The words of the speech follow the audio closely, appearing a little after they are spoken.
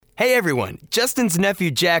Hey everyone, Justin's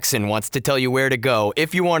nephew Jackson wants to tell you where to go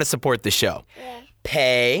if you want to support the show. Yeah.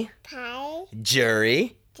 Pay. Pie.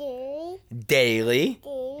 JuRY. Do. Daily.com.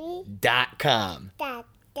 Da.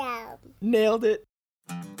 Da. Nailed it.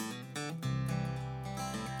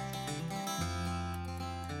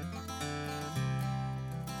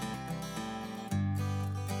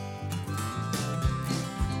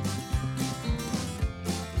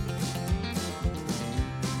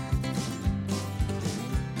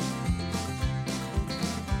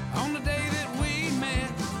 On the day that we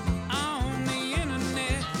met on the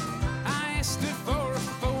internet, I asked her for a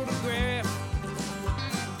photograph.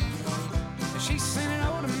 She sent it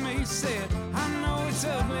over to me, said, I know it's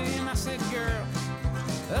ugly, and I said, girl,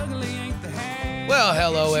 ugly ain't the half. Well,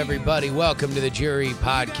 hello, everybody. Welcome to the JuRY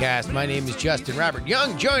podcast. My name is Justin Robert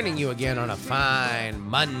Young, joining you again on a fine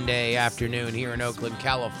Monday afternoon here in Oakland,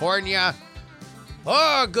 California.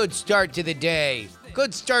 Oh, good start to the day.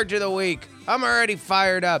 Good start to the week. I'm already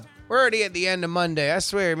fired up. We're already at the end of Monday. I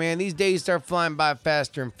swear, man, these days start flying by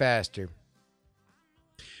faster and faster.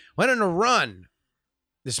 Went on a run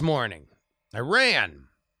this morning. I ran.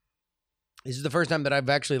 This is the first time that I've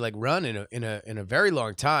actually run in a very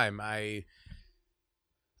long time. I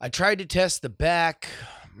tried to test the back,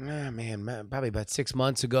 probably about 6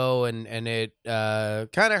 months ago, and it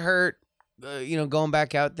kind of hurt, going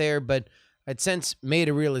back out there. But I'd since made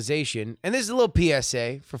a realization, and this is a little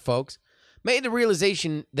PSA for folks. Made the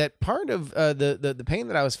realization that part of the pain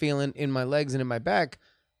that I was feeling in my legs and in my back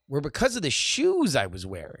were because of the shoes I was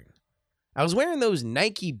wearing. I was wearing those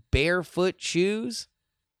Nike barefoot shoes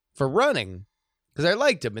for running because I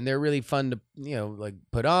liked them, and they're really fun to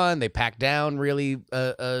put on. They pack down really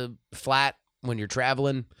flat when you're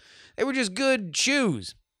traveling. They were just good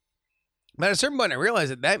shoes. But at a certain point, I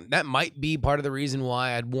realized that might be part of the reason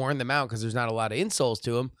why I'd worn them out, because there's not a lot of insoles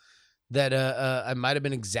to them. That I might have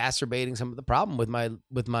been exacerbating some of the problem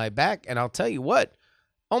with my back. And I'll tell you what,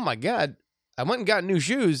 oh my God, I went and got new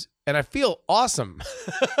shoes and I feel awesome.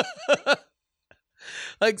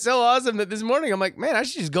 So awesome that this morning I'm like, man, I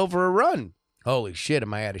should just go for a run. Holy shit,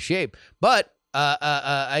 am I out of shape? But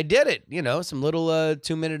I did it, some little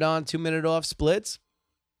 2-minute on, 2-minute off splits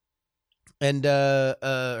and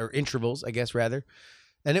or intervals, I guess, rather.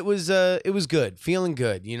 And it was good, feeling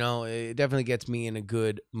good. It definitely gets me in a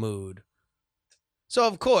good mood. So,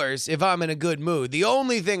 of course, if I'm in a good mood, the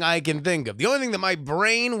only thing I can think of, the only thing that my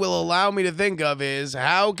brain will allow me to think of is,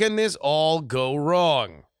 how can this all go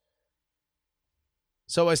wrong?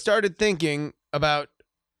 So I started thinking about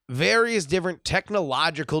various different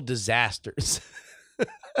technological disasters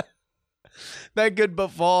that could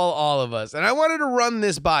befall all of us. And I wanted to run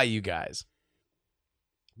this by you guys,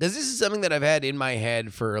 because this is something that I've had in my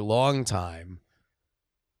head for a long time.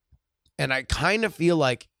 And I kind of feel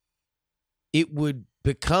like it would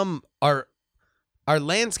become, our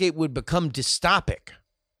landscape would become dystopic.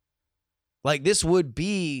 Like this would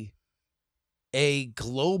be a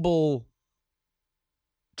global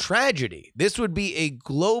tragedy. This would be a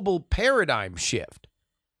global paradigm shift.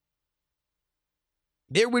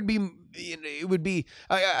 There would be, it would be,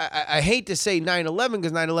 I hate to say 9/11,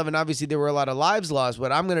 because 9/11, obviously there were a lot of lives lost.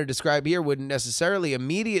 What I'm going to describe here wouldn't necessarily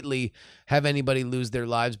immediately have anybody lose their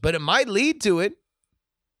lives, but it might lead to it.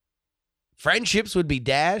 Friendships would be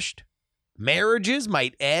dashed. Marriages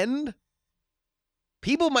might end.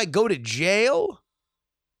 People might go to jail.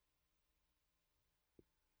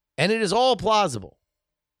 And it is all plausible.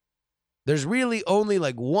 There's really only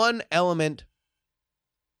one element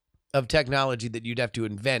of technology that you'd have to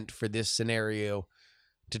invent for this scenario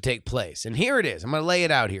to take place. And here it is. I'm going to lay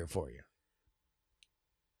it out here for you.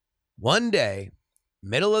 One day,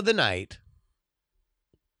 middle of the night,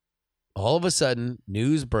 all of a sudden,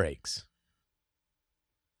 news breaks.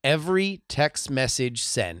 Every text message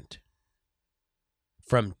sent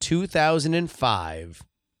from 2005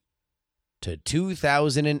 to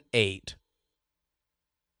 2008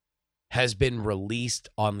 has been released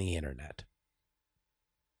on the internet.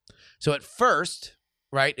 So at first,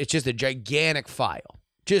 right, it's just a gigantic file,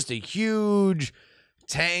 just a huge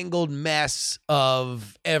tangled mess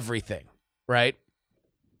of everything, right?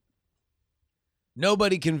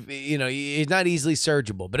 Nobody can, it's not easily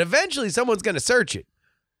searchable, but eventually someone's going to search it.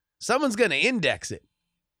 Someone's going to index it.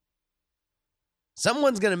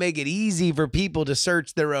 Someone's going to make it easy for people to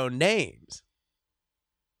search their own names.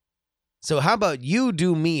 So how about you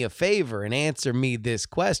do me a favor and answer me this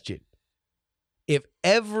question? If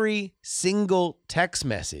every single text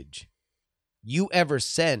message you ever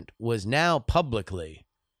sent was now publicly,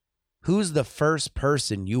 who's the first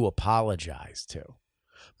person you apologize to?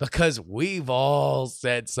 because we've all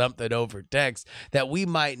said something over text that we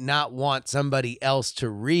might not want somebody else to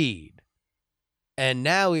read. And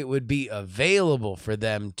now it would be available for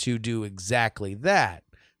them to do exactly that.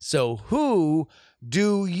 So who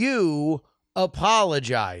do you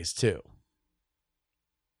apologize to?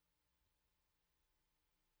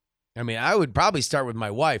 I mean, I would probably start with my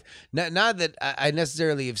wife. Not that I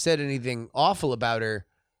necessarily have said anything awful about her,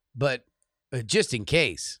 but just in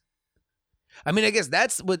case. I mean, I guess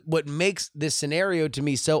that's what makes this scenario to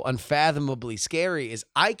me so unfathomably scary is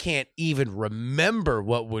I can't even remember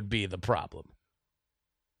what would be the problem.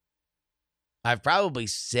 I've probably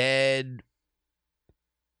said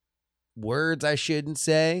words I shouldn't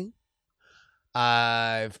say.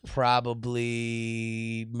 I've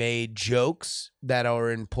probably made jokes that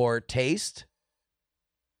are in poor taste.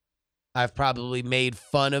 I've probably made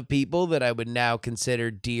fun of people that I would now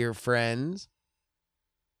consider dear friends.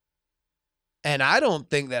 And I don't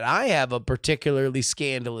think that I have a particularly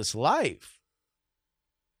scandalous life.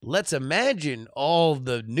 Let's imagine all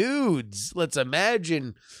the nudes. Let's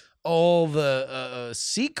imagine all the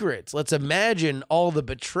secrets. Let's imagine all the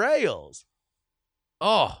betrayals.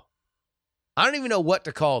 Oh, I don't even know what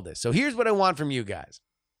to call this. So here's what I want from you guys.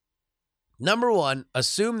 Number one,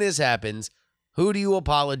 assume this happens. Who do you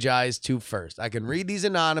apologize to first? I can read these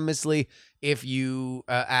anonymously if you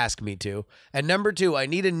ask me to. And number two, I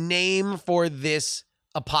need a name for this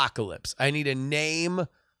apocalypse. I need a name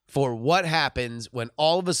for what happens when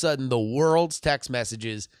all of a sudden the world's text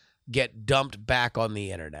messages get dumped back on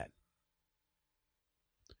the internet.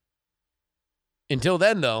 Until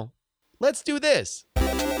then, though, let's do this.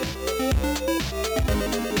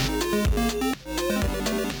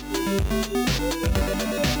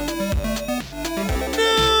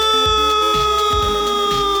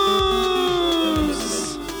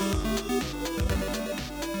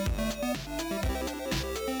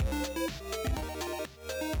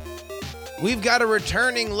 We've got a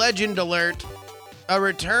returning legend alert. A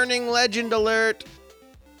returning legend alert.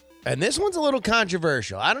 And this one's a little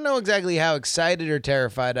controversial. I don't know exactly how excited or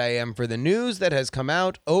terrified I am for the news that has come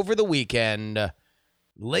out over the weekend.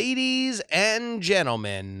 Ladies and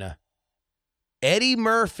gentlemen, Eddie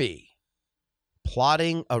Murphy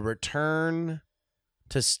plotting a return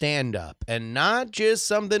to stand-up. And not just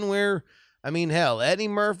something where, I mean, hell, Eddie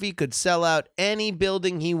Murphy could sell out any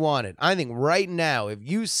building he wanted. I think right now, if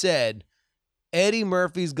you said Eddie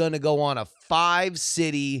Murphy's going to go on a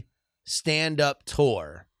 5-city stand-up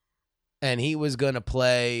tour, and he was going to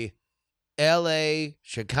play L.A.,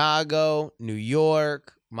 Chicago, New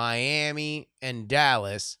York, Miami, and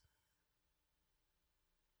Dallas,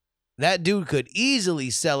 that dude could easily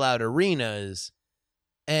sell out arenas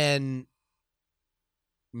and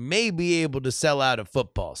may be able to sell out a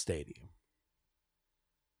football stadium.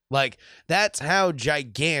 Like, that's how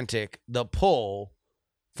gigantic the pull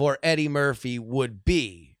for Eddie Murphy would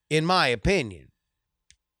be, in my opinion.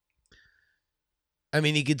 I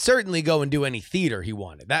mean, he could certainly go and do any theater he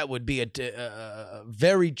wanted. That would be a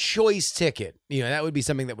very choice ticket. You know, that would be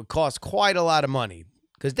something that would cost quite a lot of money.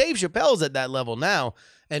 Because Dave Chappelle's at that level now,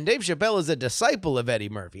 and Dave Chappelle is a disciple of Eddie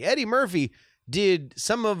Murphy. Eddie Murphy did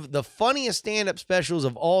some of the funniest stand-up specials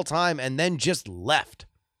of all time and then just left.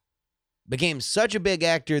 Became such a big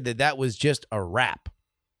actor that was just a wrap.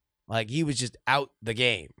 Like, he was just out the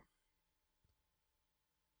game.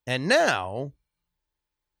 And now,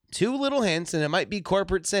 two little hints, and it might be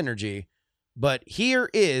corporate synergy, but here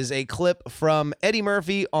is a clip from Eddie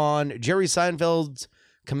Murphy on Jerry Seinfeld's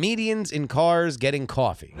Comedians in Cars Getting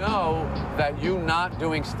Coffee. Know that you not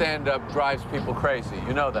doing stand-up drives people crazy.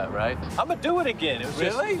 You know that, right? I'm gonna do it again. It was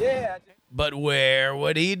Really? Yeah. But where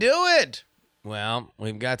would he do it? Well,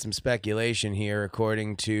 we've got some speculation here,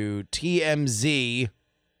 according to TMZ.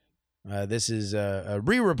 This is a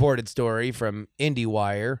re-reported story from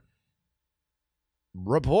IndieWire.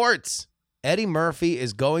 Reports Eddie Murphy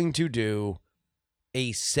is going to do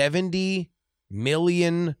a $70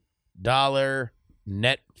 million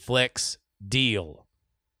Netflix deal.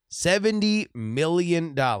 $70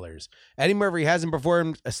 million. Eddie Murphy hasn't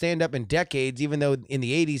performed a stand-up in decades, even though in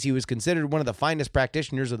the 80s he was considered one of the finest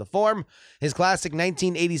practitioners of the form. His classic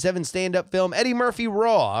 1987 stand-up film, Eddie Murphy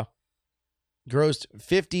Raw, grossed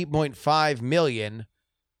 $50.5 million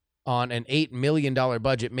on an $8 million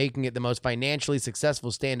budget, making it the most financially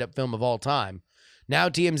successful stand-up film of all time. Now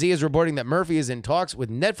TMZ is reporting that Murphy is in talks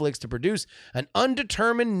with Netflix to produce an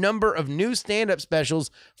undetermined number of new stand-up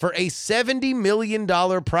specials for a $70 million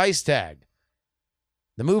price tag.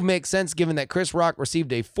 The move makes sense given that Chris Rock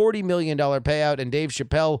received a $40 million payout and Dave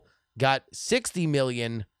Chappelle got $60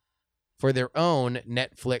 million for their own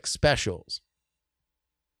Netflix specials.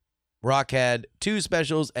 Rock had 2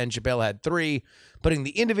 specials and Chappelle had 3, putting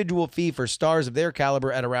the individual fee for stars of their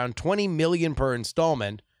caliber at around $20 million per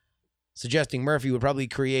installment, suggesting Murphy would probably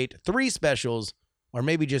create 3 specials or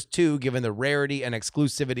maybe just 2 given the rarity and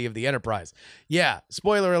exclusivity of the enterprise. Yeah,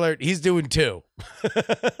 spoiler alert, he's doing 2.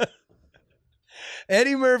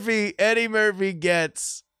 Eddie Murphy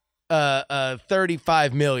gets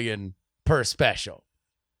 35 million per special.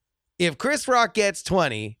 If Chris Rock gets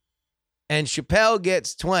 20 and Chappelle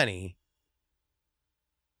gets 20,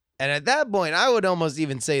 and at that point I would almost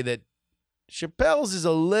even say that Chappelle's is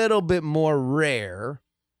a little bit more rare.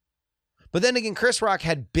 But then again, Chris Rock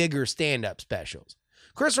had bigger stand-up specials.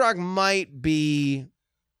 Chris Rock might be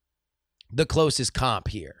the closest comp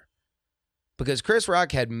here, because Chris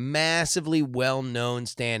Rock had massively well-known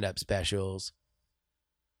stand-up specials.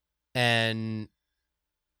 And,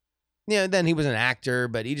 then he was an actor,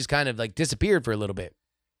 but he just kind of like disappeared for a little bit.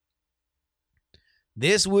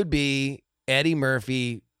 This would be Eddie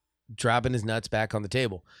Murphy dropping his nuts back on the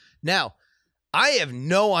table. Now, I have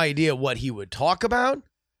no idea what he would talk about.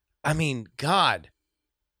 I mean, God,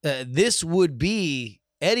 this would be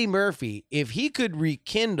Eddie Murphy if he could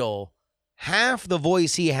rekindle half the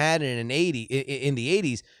voice he had in the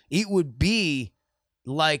 80s. It would be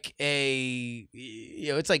like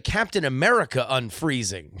it's like Captain America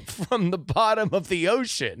unfreezing from the bottom of the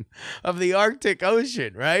ocean, of the Arctic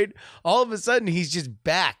Ocean, right? All of a sudden, he's just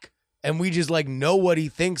back, and we just like know what he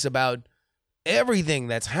thinks about everything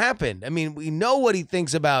that's happened. I mean, we know what he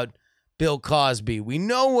thinks about Bill Cosby. We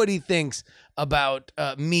know what he thinks about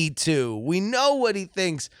Me Too. We know what he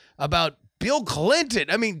thinks about Bill Clinton.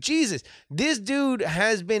 I mean, Jesus, this dude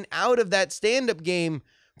has been out of that stand-up game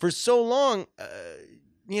for so long.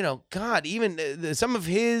 God, even some of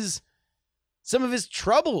his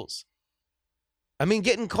troubles. I mean,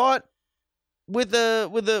 getting caught with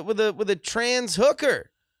a trans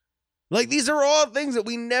hooker. Like, these are all things that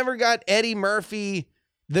we never got Eddie Murphy,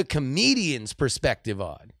 the comedian's perspective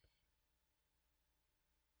on.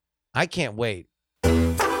 I can't wait.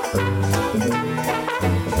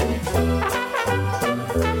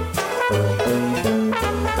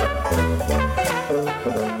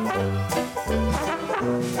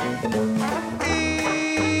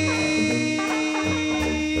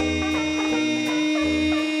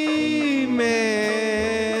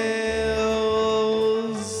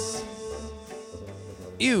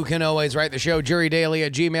 You can always write the show,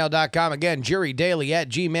 JuRyDaily@gmail.com. Again,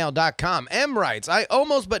 JuRyDaily@gmail.com. M writes, I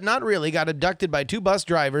almost but not really got abducted by 2 bus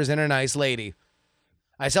drivers and a nice lady.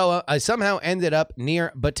 I somehow ended up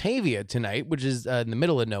near Batavia tonight, which is in the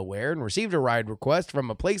middle of nowhere, and received a ride request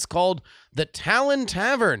from a place called the Talon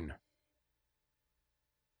Tavern.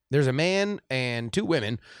 There's a man and 2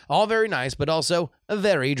 women, all very nice, but also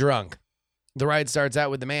very drunk. The ride starts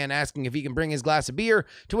out with the man asking if he can bring his glass of beer,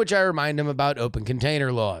 to which I remind him about open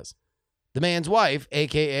container laws. The man's wife,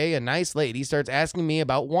 a.k.a. a nice lady, starts asking me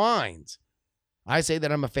about wines. I say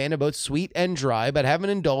that I'm a fan of both sweet and dry, but haven't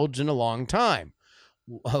indulged in a long time.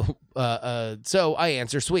 So I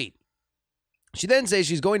answer sweet. She then says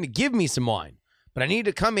she's going to give me some wine, but I need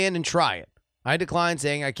to come in and try it. I decline,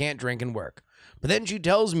 saying I can't drink and work. But then she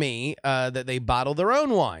tells me that they bottle their own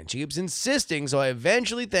wine. She keeps insisting, so I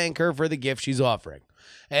eventually thank her for the gift she's offering.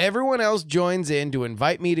 Everyone else joins in to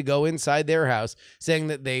invite me to go inside their house, saying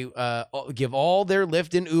that they give all their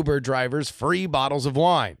Lyft and Uber drivers free bottles of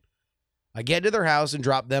wine. I get to their house and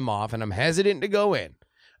drop them off, and I'm hesitant to go in.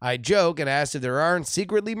 I joke and ask if there aren't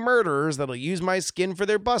secretly murderers that'll use my skin for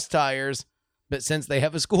their bus tires, but since they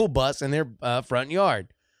have a school bus in their front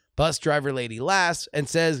yard. Bus driver lady laughs and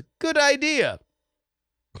says, good idea.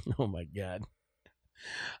 Oh, my God.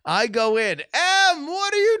 I go in.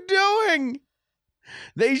 What are you doing?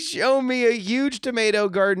 They show me a huge tomato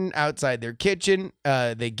garden outside their kitchen.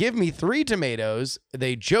 They give me 3 tomatoes.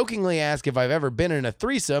 They jokingly ask if I've ever been in a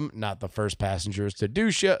threesome. Not the first passengers to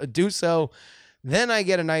do so. Then I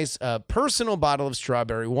get a nice personal bottle of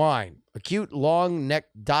strawberry wine. A cute,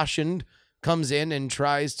 long-necked Dachshund comes in and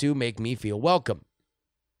tries to make me feel welcome.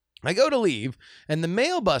 I go to leave, and the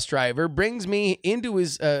male bus driver brings me to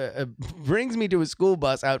his school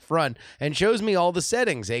bus out front and shows me all the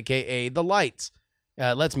settings, a.k.a. the lights.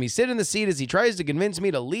 Lets me sit in the seat as he tries to convince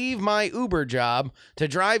me to leave my Uber job to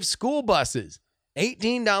drive school buses.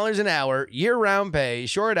 $18 an hour, year-round pay,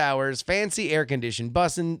 short hours, fancy air-conditioned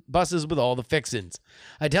buses with all the fixins.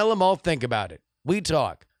 I tell him I'll think about it. We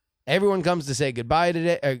talk. Everyone comes to say goodbye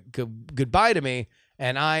to me,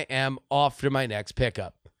 and I am off to my next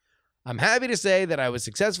pickup. I'm happy to say that I was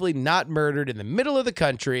successfully not murdered in the middle of the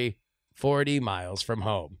country, 40 miles from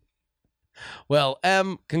home. Well,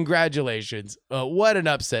 congratulations. What an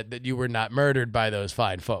upset that you were not murdered by those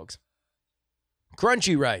fine folks.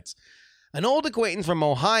 Crunchy writes, an old acquaintance from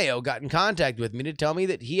Ohio got in contact with me to tell me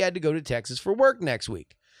that he had to go to Texas for work next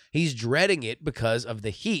week. He's dreading it because of the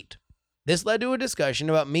heat. This led to a discussion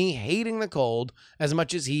about me hating the cold as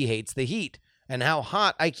much as he hates the heat, and how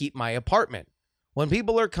hot I keep my apartment. When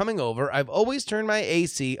people are coming over, I've always turned my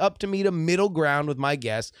AC up to meet a middle ground with my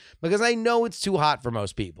guests because I know it's too hot for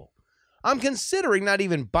most people. I'm considering not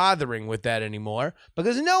even bothering with that anymore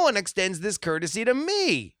because no one extends this courtesy to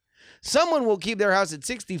me. Someone will keep their house at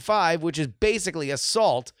 65, which is basically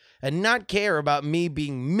assault, and not care about me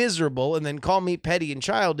being miserable and then call me petty and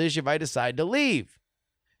childish if I decide to leave.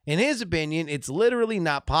 In his opinion, it's literally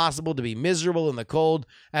not possible to be miserable in the cold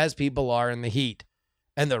as people are in the heat.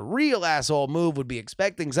 And the real asshole move would be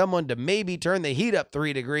expecting someone to maybe turn the heat up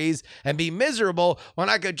 3 degrees and be miserable when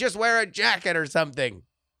I could just wear a jacket or something.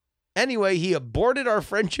 Anyway, he aborted our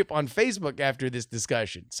friendship on Facebook after this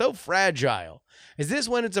discussion. So fragile. Is this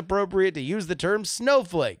when it's appropriate to use the term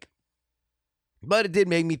snowflake? But it did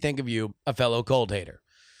make me think of you, a fellow cold hater.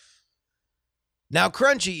 Now,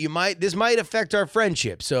 Crunchy, this might affect our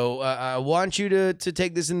friendship, so I want you to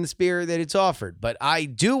take this in the spirit that it's offered. But I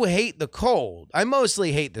do hate the cold. I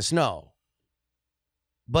mostly hate the snow.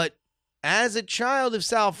 But as a child of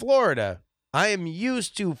South Florida, I am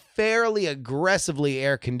used to fairly aggressively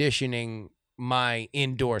air conditioning my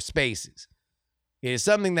indoor spaces. It is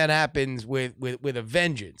something that happens with a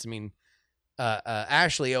vengeance. I mean,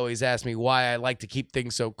 Ashley always asks me why I like to keep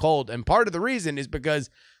things so cold. And part of the reason is because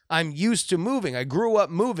I'm used to moving. I grew up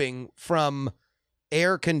moving from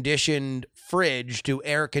air-conditioned fridge to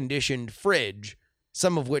air-conditioned fridge,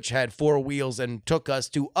 some of which had 4 wheels and took us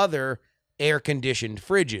to other air-conditioned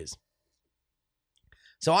fridges.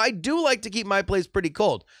 So I do like to keep my place pretty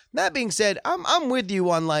cold. That being said, I'm with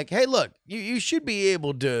you on like, hey, look, you should be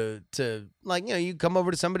able to like, you come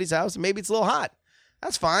over to somebody's house and maybe it's a little hot.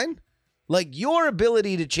 That's fine. Like your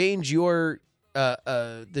ability to change your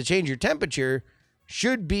temperature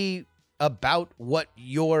should be about what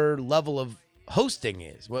your level of hosting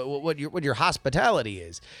is, what your hospitality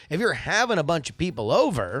is. If you're having a bunch of people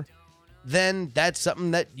over, then that's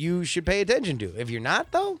something that you should pay attention to. If you're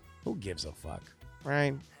not, though, who gives a fuck?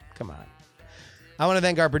 Right? Come on. I want to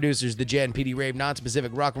thank our producers, the Jen, PD Rave,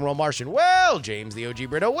 Non-Specific, Rock and Roll Martian, Will, James, the OG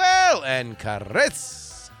Brito, Will, and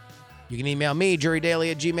Chris. You can email me,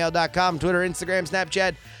 jurydaily@gmail.com, Twitter, Instagram,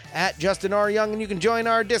 Snapchat, @JustinRYoung, and you can join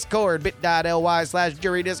our Discord,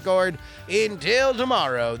 bit.ly/JuryDiscord. Until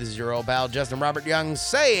tomorrow, this is your old pal, Justin Robert Young,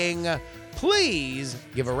 saying, please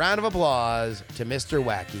give a round of applause to Mr.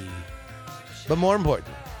 Wacky. But more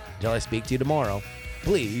importantly, until I speak to you tomorrow,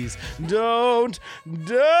 please don't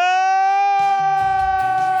die!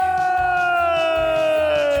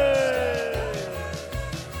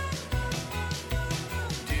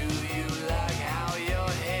 Do you like how your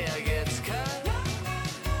hair gets cut?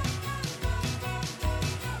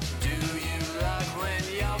 Do you like when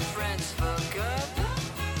your friends fuck up?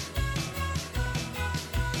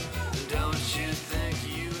 Don't you think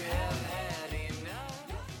you have had enough?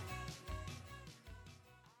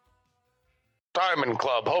 Diamond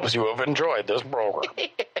Club hopes you have enjoyed this program.